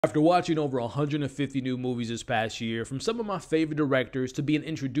After watching over 150 new movies this past year, from some of my favorite directors to being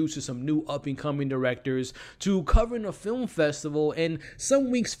introduced to some new up-and-coming directors to covering a film festival and some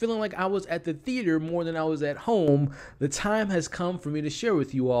weeks feeling like I was at the theater more than I was at home, the time has come for me to share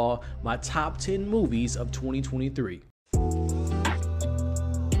with you all my top 10 movies of 2023.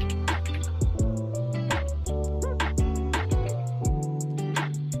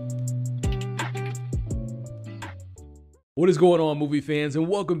 What is going on, movie fans, and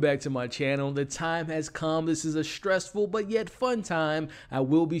welcome back to my channel. The time has come. This is a stressful but yet fun time. I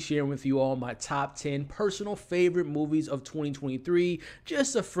will be sharing with you all my top 10 personal favorite movies of 2023.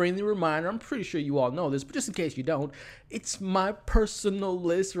 Just a friendly reminder, I'm pretty sure you all know this, but just in case you don't, it's my personal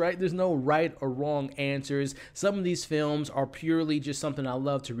list, right? There's no right or wrong answers. Some of these films are purely just something I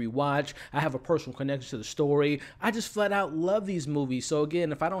love to rewatch. I have a personal connection to the story. I just flat out love these movies. So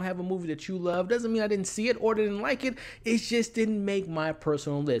again, if I don't have a movie that you love, doesn't mean I didn't see it or didn't like it. It just didn't make my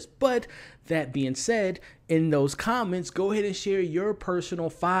personal list. But that being said, in those comments, go ahead and share your personal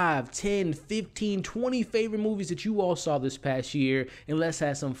 5, 10, 15, 20 favorite movies that you all saw this past year, and let's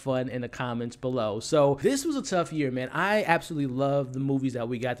have some fun in the comments below. So this was a tough year, man. I absolutely love the movies that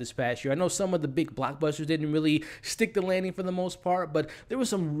we got this past year. I know some of the big blockbusters didn't really stick the landing for the most part, but there were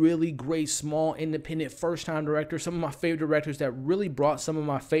some really great small independent first-time directors, some of my favorite directors that really brought some of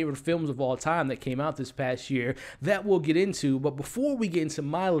my favorite films of all time that came out this past year that we'll get into. But before we get into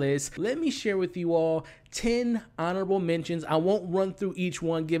my list, let me share with you all 10 honorable mentions. I won't run through each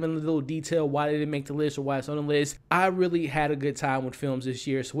one, giving a little detail why they didn't make the list or why it's on the list. I really had a good time with films this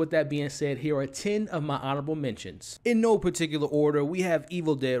year. So with that being said, here are 10 of my honorable mentions. In no particular order, we have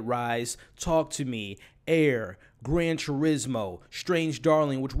Evil Dead Rise, Talk to Me, Air, Gran Turismo, Strange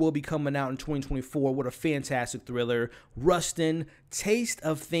Darling, which will be coming out in 2024. What a fantastic thriller. Rustin, Taste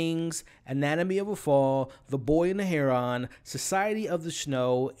of Things, Anatomy of a Fall, The Boy and the Heron, Society of the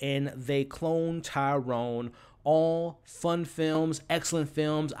Snow, and They Clone Tyrone. All fun films, excellent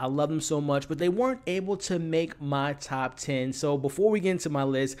films. I love them so much, but they weren't able to make my top 10. So before we get into my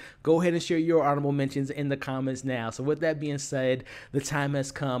list, go ahead and share your honorable mentions in the comments now. So with that being said, the time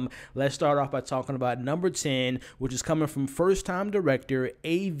has come. Let's start off by talking about number 10, which is coming from first-time director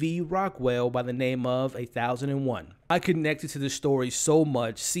A.V. Rockwell by the name of 1001. I connected to this story so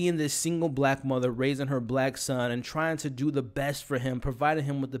much, seeing this single black mother raising her black son and trying to do the best for him, providing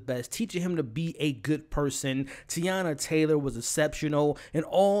him with the best, teaching him to be a good person. Tiana Taylor was exceptional, and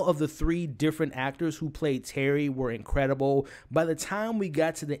all of the 3 different actors who played Terry were incredible. By the time we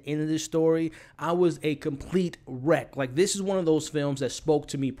got to the end of this story, I was a complete wreck. Like, this is one of those films that spoke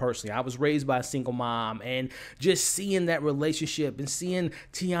to me personally. I was raised by a single mom, and just seeing that relationship and seeing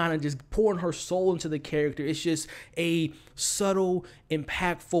Tiana just pouring her soul into the character, it's just a subtle,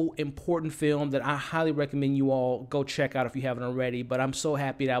 impactful, important film that I highly recommend you all go check out if you haven't already. But I'm so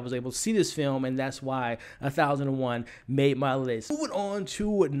happy that I was able to see this film, and that's why 1001 made my list. Moving on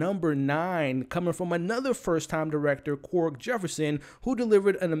to number 9, coming from another first-time director, Quark Jefferson, who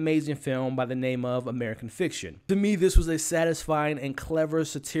delivered an amazing film by the name of American Fiction. To me, this was a satisfying and clever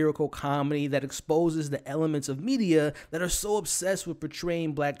satirical comedy that exposes the elements of media that are so obsessed with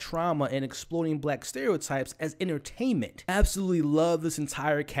portraying black trauma and exploiting black stereotypes as entertainment. Absolutely love this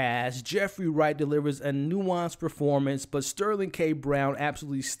entire cast. Jeffrey Wright delivers a nuanced performance, but Sterling K. Brown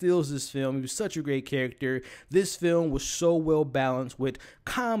absolutely steals this film. He was such a great character. This film was so well balanced with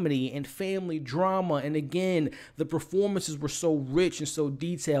comedy and family drama, and again, the performances were so rich and so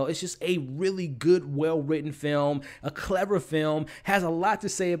detailed. It's just a really good, well-written film, a clever film, has a lot to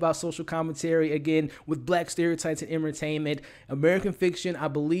say about social commentary, again, with black stereotypes and entertainment. American Fiction, I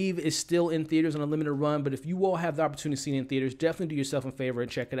believe, is still in theaters on a limited run, but if you all have the opportunity to see it in theaters, definitely do yourself a favor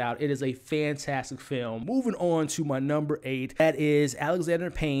and check it out. It is a fantastic film. Moving on to my number 8, that is Alexander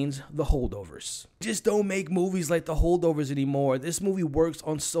Payne's The Holdovers. Just don't make movies like The Holdovers anymore. This movie works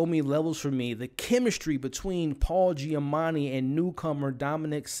on so many levels for me. The chemistry between Paul Giamatti and newcomer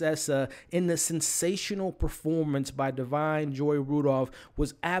Dominic Sessa in the sensational performance by Divine Joy Rudolph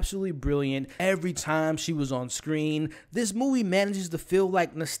was absolutely brilliant every time she was on screen. This movie manages to feel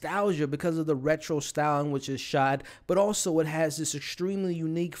like nostalgia because of the retro style in which it's shot, but also it has this extremely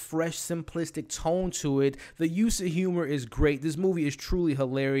unique, fresh, simplistic tone to it. The use of humor is great. This movie is truly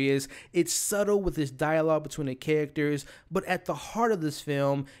hilarious. It's subtle with this dialogue between the characters, but at the heart of this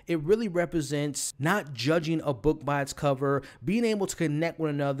film, it really represents not judging a book by its cover, being able to connect one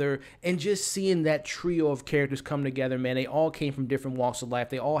another, and just seeing that trio of characters come together, man. They all came from different walks of life.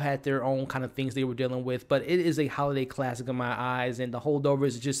 They all had their own kind of things they were dealing with, but it is a holiday classic in my eyes, and The Holdovers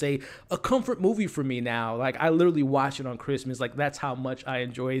is just a comfort movie for me now. Like, I literally watch it on Christmas. Like, that's how much I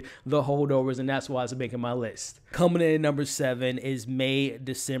enjoyed The Holdovers, and that's why it's making my list. Coming in at number 7 is May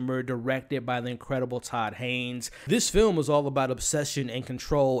December, directed by the incredible Todd Haynes. This film is all about obsession and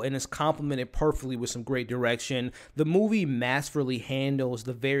control, and is complemented perfectly with some great direction. The movie masterfully handles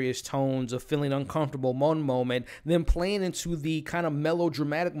the various tones of feeling uncomfortable one moment, then playing into the kind of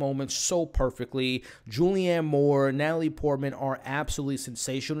melodramatic moments so perfectly. Julianne Moore, Natalie Portman are absolutely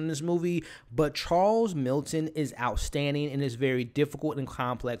sensational in this movie, but Charles Milton is outstanding in his very difficult and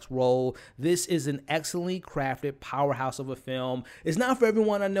complex role. This is an excellently crafted powerhouse of a film. It's not for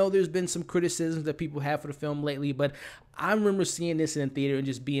everyone. I know there's been some criticisms that people have for the film lately, but I remember seeing this in the theater and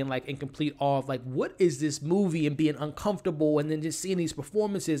just being like in complete awe of like, what is this movie, and being uncomfortable, and then just seeing these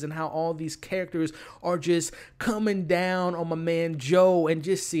performances and how all these characters are just coming down on my man Joe, and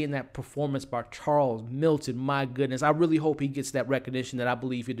just seeing that performance by Charles Milton. My goodness, I really hope he gets that recognition that I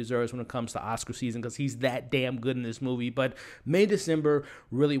believe he deserves when it comes to Oscar season, because he's that damn good in this movie. But May December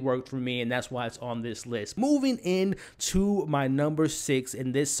really worked for me, and that's why it's on this list. Moving in to my number 6,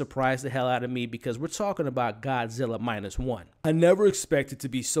 and this surprised the hell out of me because we're talking about Godzilla Minus One. I never expected to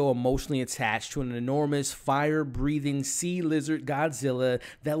be so emotionally attached to an enormous fire-breathing sea lizard Godzilla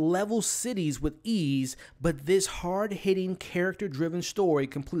that levels cities with ease, but this hard-hitting, character-driven story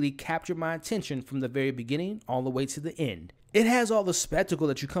completely captured my attention from the very beginning all the way to the end. It has all the spectacle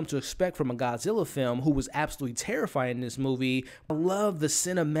that you come to expect from a Godzilla film, who was absolutely terrifying in this movie. I love the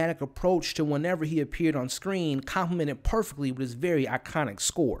cinematic approach to whenever he appeared on screen, complemented perfectly with his very iconic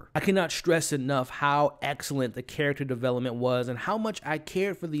score. I cannot stress enough how excellent the character development was and how much I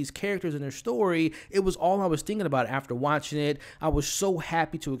cared for these characters and their story. It was all I was thinking about after watching it. I was so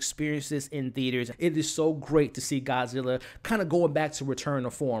happy to experience this in theaters. It is so great to see Godzilla kind of going back to return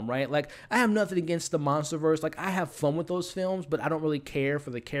to form, right? Like, I have nothing against the MonsterVerse. Like, I have fun with those films, but I don't really care for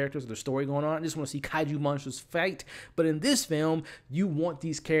the characters or the story going on. I just want to see kaiju monsters fight. But in this film, you want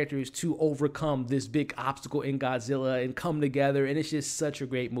these characters to overcome this big obstacle in Godzilla and come together, and it's just such a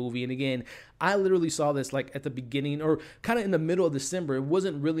great movie. And again, I literally saw this like at the beginning or kind of in the middle of December. It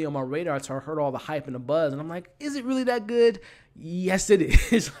wasn't really on my radar until I heard all the hype and the buzz, and I'm like, is it really that good? Yes, it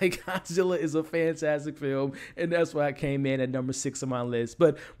is. Like, Godzilla is a fantastic film, and that's why I came in at number 6 on my list.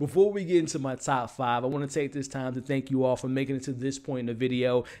 But before we get into my top 5, I want to take this time to thank you all for making it to this point in the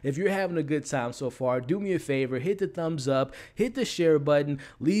video. If you're having a good time so far, do me a favor, hit the thumbs up, hit the share button,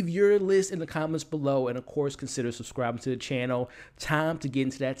 leave your list in the comments below, and of course, consider subscribing to the channel. Time to get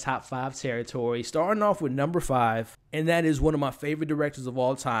into that top 5 territory, starting off with number 5. And that is one of my favorite directors of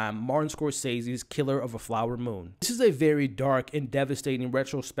all time, Martin Scorsese's Killer of a Flower Moon. This is a very dark and devastating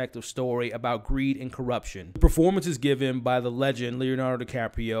retrospective story about greed and corruption. The performance is given by the legend Leonardo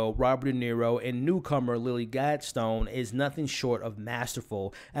DiCaprio, Robert De Niro, and newcomer Lily Gladstone is nothing short of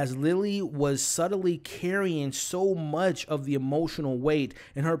masterful, as Lily was subtly carrying so much of the emotional weight,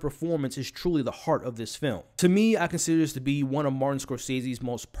 and her performance is truly the heart of this film. To me, I consider this to be one of Martin Scorsese's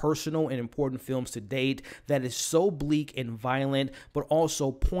most personal and important films to date, that is so bleak and violent, but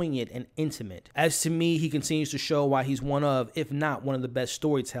also poignant and intimate. As to me, he continues to show why he's one of, if not one of the best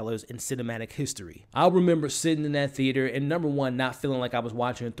storytellers in cinematic history. I'll remember sitting in that theater and, number one, not feeling like I was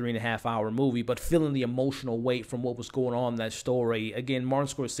watching a 3.5-hour movie, but feeling the emotional weight from what was going on in that story. Again,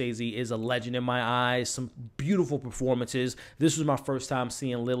 Martin Scorsese is a legend in my eyes. Some beautiful performances. This was my first time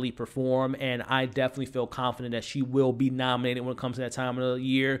seeing Lily perform, and I definitely feel confident that she will be nominated when it comes to that time of the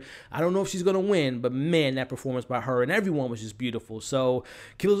year. I don't know if she's going to win, but man, that performance by her and everyone was just beautiful. So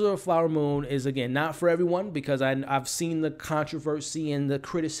Killers of a Flower Moon is, again, not for everyone, because I've seen the controversy and the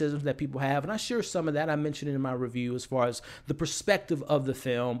criticisms that people have, and I share some of that. I mentioned it in my review as far as the perspective of the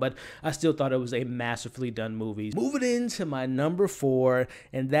film, but I still thought it was a masterfully done movie. Moving into my number 4,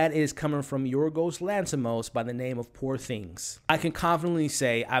 and that is coming from Yorgos Lanthimos by the name of Poor Things. I can confidently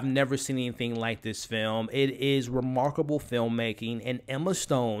say I've never seen anything like this film. It is remarkable filmmaking, and Emma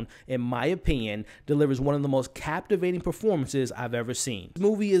Stone, in my opinion, delivers one of the most captivating performances I've ever seen. The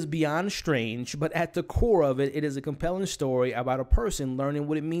movie is beyond strange, but at the core of it, it is a compelling story about a person learning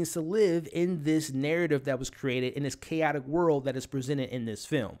what it means to live in this narrative that was created in this chaotic world that is presented in this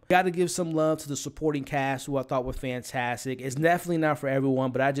film. Gotta give some love to the supporting cast, who I thought were fantastic. It's definitely not for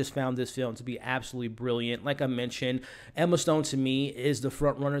everyone, but I just found this film to be absolutely brilliant. Like I mentioned, Emma Stone to me is the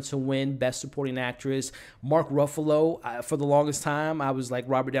front runner to win Best Supporting Actress. Mark Ruffalo, for the longest time, I was like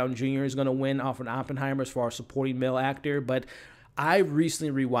Robert Downey Jr. is going to win off an Oppenheimer as far as supporting male actor, but I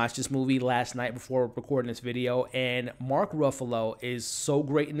recently rewatched this movie last night before recording this video, and Mark Ruffalo is so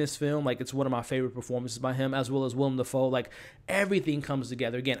great in this film. Like, it's one of my favorite performances by him, as well as Willem Dafoe. Like, everything comes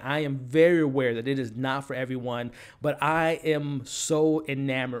together. Again, I am very aware that it is not for everyone, but I am so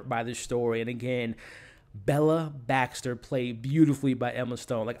enamored by this story. And again, Bella Baxter, played beautifully by Emma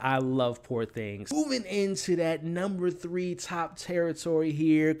Stone. Like, I love Poor Things. Moving into that number 3 top territory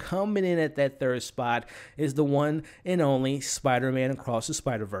here, coming in at that 3rd spot is the one and only Spider-Man Across the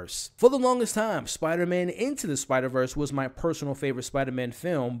Spider-Verse. For the longest time, Spider-Man Into the Spider-Verse was my personal favorite Spider-Man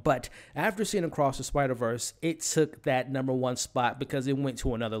film, but after seeing Across the Spider-Verse, it took that number 1 spot because it went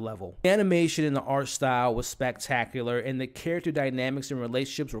to another level. The animation and the art style was spectacular, and the character dynamics and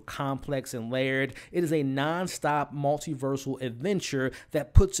relationships were complex and layered. It is a non-stop multiversal adventure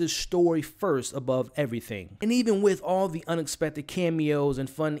that puts its story first above everything. And even with all the unexpected cameos and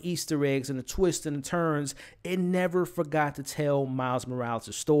fun Easter eggs and the twists and the turns, it never forgot to tell Miles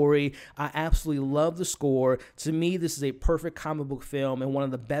Morales' story. I absolutely love the score. To me, this is a perfect comic book film and one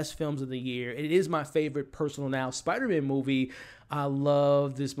of the best films of the year. It is my favorite personal now Spider-Man movie. I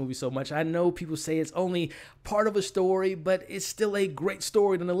love this movie so much. I know people say it's only part of a story, but it's still a great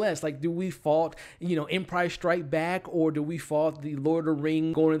story nonetheless. Like, do we fault, Empire Strike Back, or do we fault the Lord of the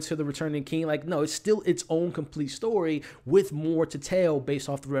Rings going into the Returning King? Like, no, it's still its own complete story with more to tell based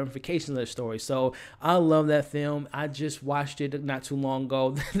off the ramifications of the story. So I love that film. I just watched it not too long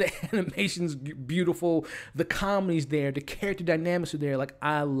ago. The animation's beautiful. The comedy's there. The character dynamics are there. Like,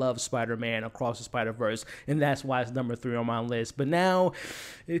 I love Spider-Man Across the Spider-Verse, and that's why it's number 3 on my list. But now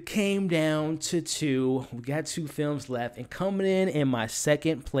it came down to 2. We got 2 films left, and coming in my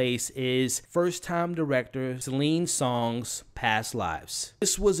 2nd place is first-time director Celine Song's Past Lives.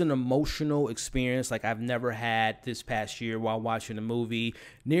 This was an emotional experience like I've never had this past year while watching the movie.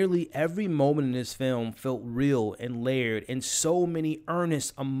 Nearly every moment in this film felt real and layered, and so many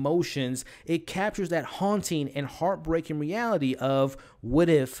earnest emotions. It captures that haunting and heartbreaking reality of what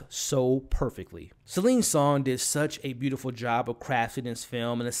if so perfectly. Celine Song did such a beautiful job of crafting this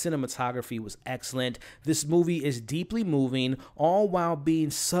film, and the cinematography was excellent. This movie is deeply moving, all while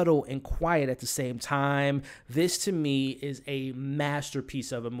being subtle and quiet at the same time. This, to me, is a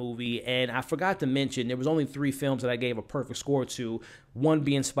masterpiece of a movie, and I forgot to mention, there was only 3 films that I gave a perfect score to, one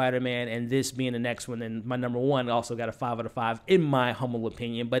being Spider-Man and this being the next one, and my number 1 also got a 5 out of 5 in my humble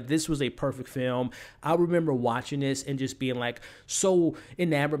opinion. But this was a perfect film. I remember watching this and just being like so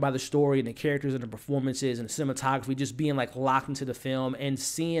enamored by the story and the characters and the performances and the cinematography, just being like locked into the film and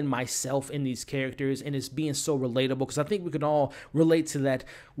seeing myself in these characters, and it's being so relatable because I think we can all relate to that.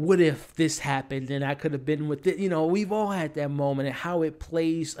 What if this happened and I could have been with it? We've all had that moment, and how it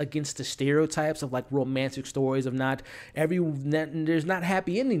plays against the stereotypes of like romantic stories of there's not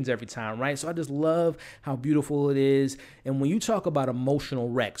happy endings every time, right? So I just love how beautiful it is. And when you talk about emotional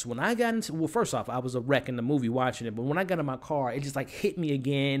wrecks, when I got into, well, first off, I was a wreck in the movie watching it, but when I got in my car, it just like hit me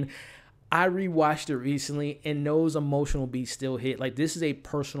again. I rewatched it recently, and those emotional beats still hit. Like, this is a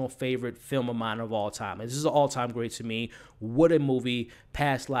personal favorite film of mine of all time. This is an all-time great to me. What a movie.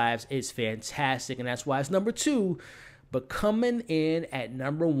 Past Lives is fantastic, and that's why it's number 2. But coming in at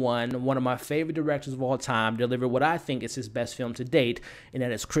number 1, one of my favorite directors of all time delivered what I think is his best film to date, and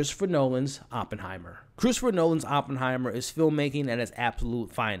that is Christopher Nolan's Oppenheimer. Christopher Nolan's Oppenheimer is filmmaking at its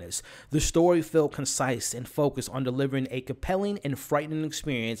absolute finest. The story felt concise and focused on delivering a compelling and frightening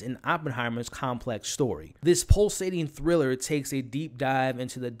experience in Oppenheimer's complex story. This pulsating thriller takes a deep dive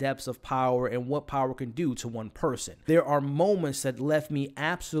into the depths of power and what power can do to one person. There are moments that left me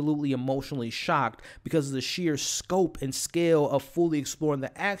absolutely emotionally shocked because of the sheer scope and scale of fully exploring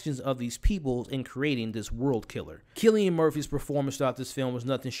the actions of these people in creating this world killer. Cillian Murphy's performance throughout this film was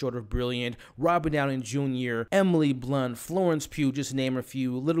nothing short of brilliant. Robert Downey Jr., Emily Blunt, Florence Pugh, just to name a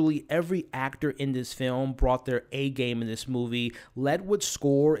few. Literally every actor in this film brought their A game in this movie. Ledwood's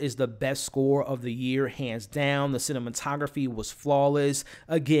score is the best score of the year, hands down. The cinematography was flawless.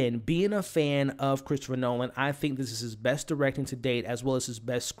 Again, being a fan of Christopher Nolan, I think this is his best directing to date as well as his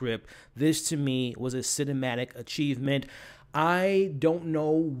best script. This, to me, was a cinematic achievement. I don't know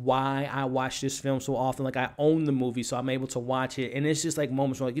why I watch this film so often. Like, I own the movie, so I'm able to watch it. And it's just like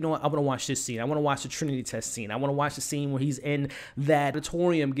moments where, like, you know what? I want to watch this scene. I want to watch the Trinity test scene. I want to watch the scene where he's in that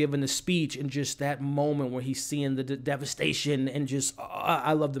auditorium giving the speech, and just that moment where he's seeing the devastation, and just,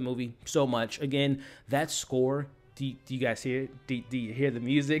 I love the movie so much. Again, that score. Do you guys hear it? Do you hear the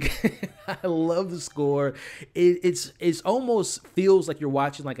music? I love the score. It's almost feels like you're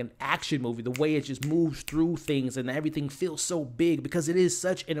watching like an action movie, the way it just moves through things and everything feels so big because it is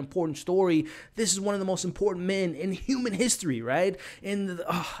such an important story. This is one of the most important men in human history, right? And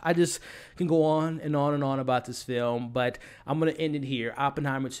I just can go on and on and on about this film, but I'm going to end it here.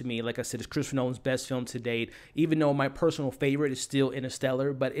 Oppenheimer, to me, like I said, is Christopher Nolan's best film to date, even though my personal favorite is still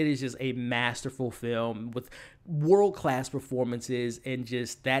Interstellar, but it is just a masterful film with world-class performances, and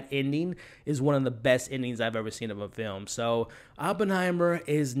just that ending is one of the best endings I've ever seen of a film. So Oppenheimer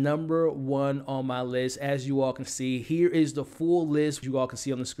is #1 on my list. As you all can see, here is the full list you all can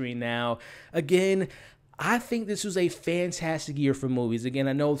see on the screen now. Again, I think this was a fantastic year for movies. Again,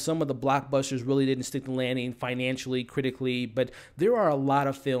 I know some of the blockbusters really didn't stick the landing financially, critically, but there are a lot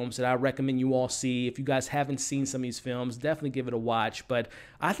of films that I recommend you all see. If you guys haven't seen some of these films, definitely give it a watch. But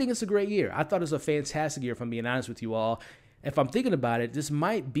I think it's a great year. I thought it was a fantastic year, if I'm being honest with you all. If I'm thinking about it, this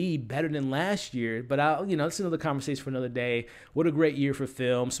might be better than last year, but it's another conversation for another day. What a great year for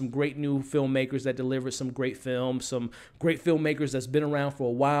film. Some great new filmmakers that delivered some great films. Some great filmmakers that's been around for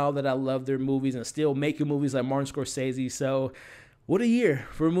a while that I love their movies and still making movies, like Martin Scorsese. So what a year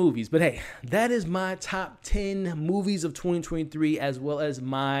for movies. But hey, that is my top 10 movies of 2023, as well as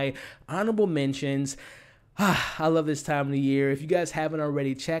my honorable mentions. I love this time of the year. If you guys haven't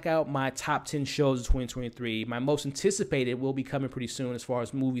already, check out my top 10 shows of 2023. My most anticipated will be coming pretty soon as far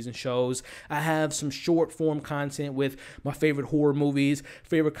as movies and shows. I have some short form content with my favorite horror movies,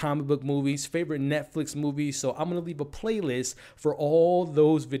 favorite comic book movies, favorite Netflix movies. So I'm going to leave a playlist for all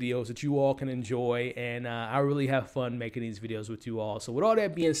those videos that you all can enjoy. And I really have fun making these videos with you all. So with all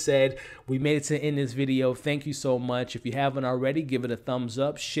that being said, we made it to the end of this video. Thank you so much. If you haven't already, give it a thumbs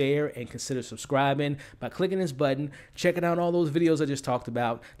up, share, and consider subscribing by clicking this button, checking out all those videos I just talked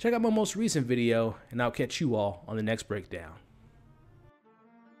about. Check out my most recent video, and I'll catch you all on the next breakdown.